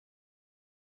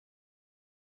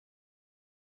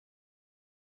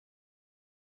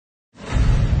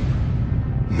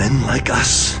men like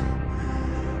us,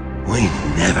 we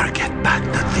never get back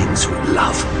the things we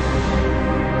love.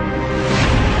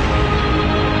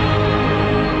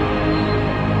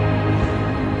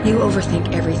 You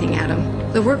overthink everything, Adam.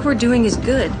 The work we're doing is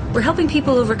good. We're helping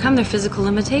people overcome their physical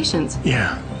limitations.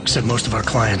 Yeah, except most of our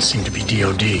clients seem to be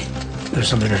DOD. There's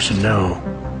something I should know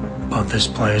about this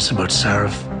place, about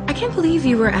Sarif. I can't believe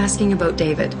you were asking about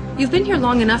David. You've been here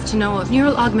long enough to know of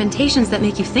neural augmentations that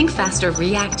make you think faster,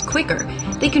 react quicker.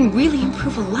 They can really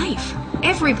improve a life.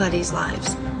 Everybody's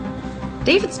lives.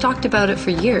 David's talked about it for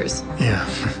years. Yeah,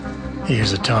 he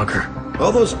is a talker.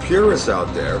 All those purists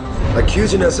out there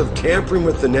accusing us of tampering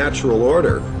with the natural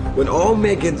order, when all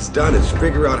Megan's done is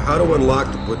figure out how to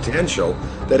unlock the potential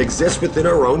that exists within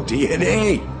our own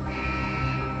DNA.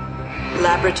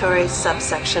 Laboratory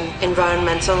subsection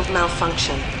environmental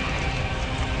malfunction.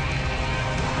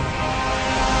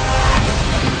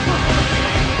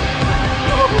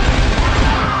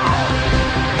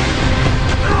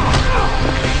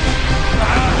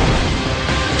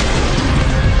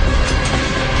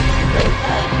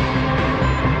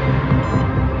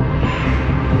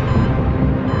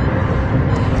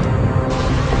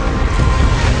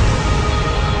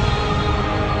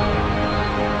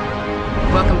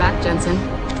 Welcome back, Jensen.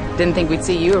 Didn't think we'd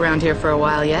see you around here for a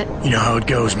while yet. You know how it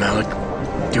goes, Malik.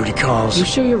 Duty calls. You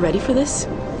sure you're ready for this?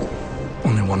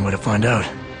 Only one way to find out.